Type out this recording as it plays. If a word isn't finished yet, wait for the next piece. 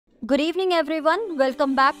Good evening everyone,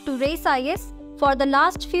 welcome back to Race IAS. For the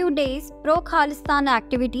last few days, pro-Khalistan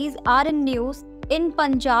activities are in news in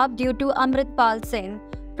Punjab due to Amritpal Singh.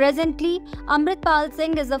 Presently, Amritpal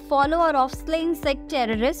Singh is a follower of slain Sikh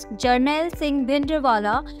terrorist 𝐟𝐨𝐥𝐿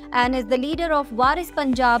𝐵 and is the leader of 𝐼AS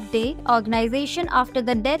Punjab Day organization after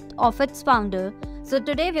the death of its founder. So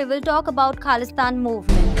today we will talk about Khalistan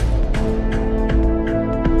movement.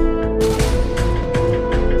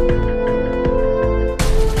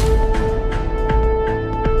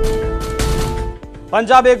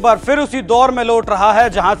 Punjab एक बार फिर उसी दौर में लौट रहा है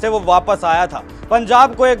जहां से वो वापस आया था।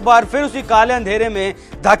 पंजाब को एक बार फिर उसी काले अंधेरे में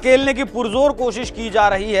धकेलने की पुरजोर कोशिश की जा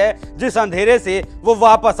रही है जिस अंधेरे से वो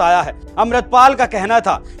वापस आया है। अमृतपाल का कहना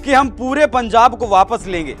था कि हम पूरे पंजाब को वापस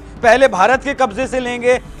लेंगे, पहले भारत के कब्जे से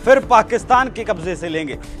लेंगे, फिर पाकिस्तान के कब्जे से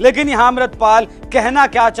लेंगे। लेकिन यहाँ अमृतपाल कहना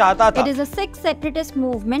क्या चाहता था? It is a Sikh separatist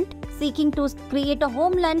movement seeking to create a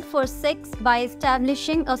homeland for Sikhs by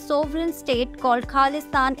establishing a sovereign state called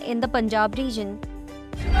Khalistan in the Punjab region.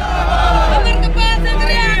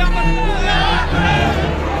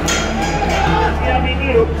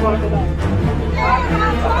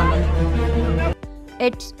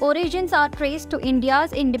 Its origins are traced to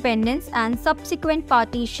India's independence and subsequent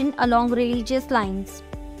partition along religious lines.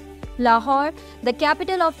 Lahore, the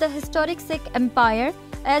capital of the historic Sikh Empire,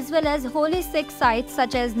 as well as holy Sikh sites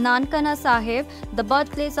such as Nankana Sahib, the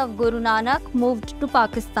birthplace of Guru Nanak, moved to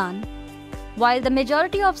Pakistan. While the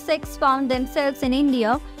majority of Sikhs found themselves in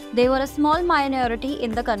India, they were a small minority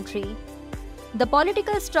in the country. The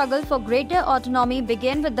political struggle for greater autonomy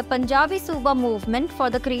began with the Punjabi Suba movement for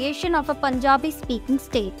the creation of a Punjabi-speaking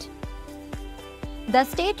state. The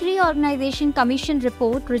State Reorganization Commission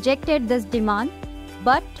report rejected this demand,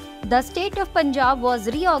 but the state of Punjab was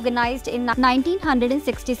reorganized in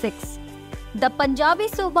 1966. The Punjabi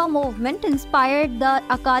Suba movement inspired the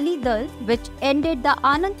Akali Dal, which ended the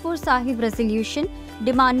Anandpur Sahib resolution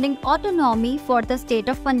demanding autonomy for the state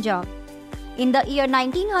of Punjab. In the year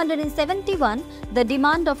 1971, the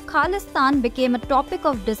demand of Khalistan became a topic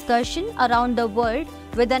of discussion around the world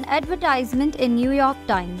with an advertisement in New York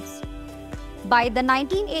Times. By the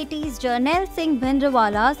 1980s,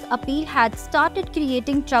 𝐟𝐨𝐿 appeal had started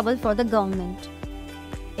creating trouble for the government.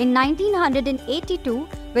 In 1982,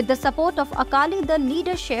 with the support of Akali Dal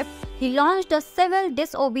leadership, he launched a civil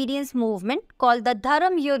disobedience movement called the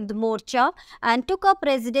Dharam Yudh Morcha and took up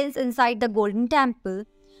residence inside the Golden Temple,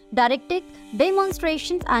 directing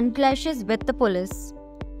demonstrations and clashes with the police.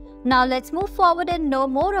 Now let's move forward and know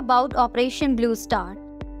more about Operation Blue Star.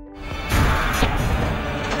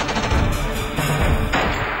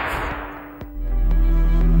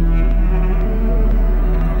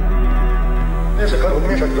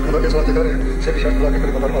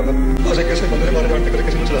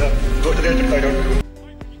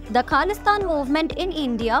 The Khalistan movement in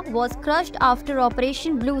India was crushed after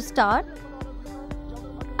Operation Blue Star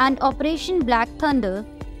and Operation Black Thunder.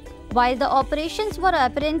 While the operations were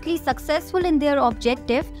apparently successful in their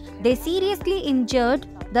objective, they seriously injured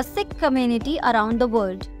the Sikh community around the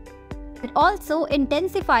world. It also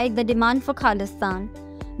intensified the demand for Khalistan.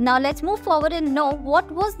 Now let's move forward and know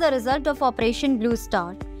what was the result of Operation Blue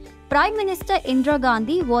Star. Prime Minister Indira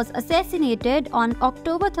Gandhi was assassinated on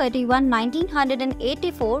October 31,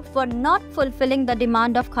 1984 for not fulfilling the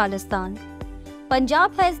demand of Khalistan.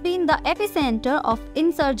 Punjab has been the epicenter of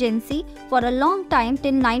insurgency for a long time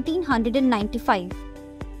till 1995.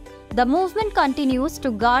 The movement continues to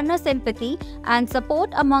garner sympathy and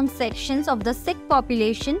support among sections of the Sikh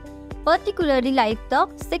population, particularly like the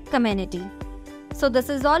Sikh community. So this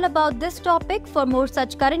is all about this topic. For more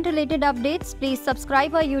such current related updates, please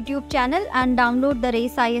subscribe our YouTube channel and download the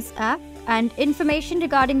Race IAS app. And information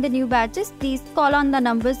regarding the new batches, please call on the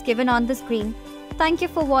numbers given on the screen. Thank you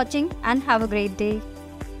for watching and have a great day.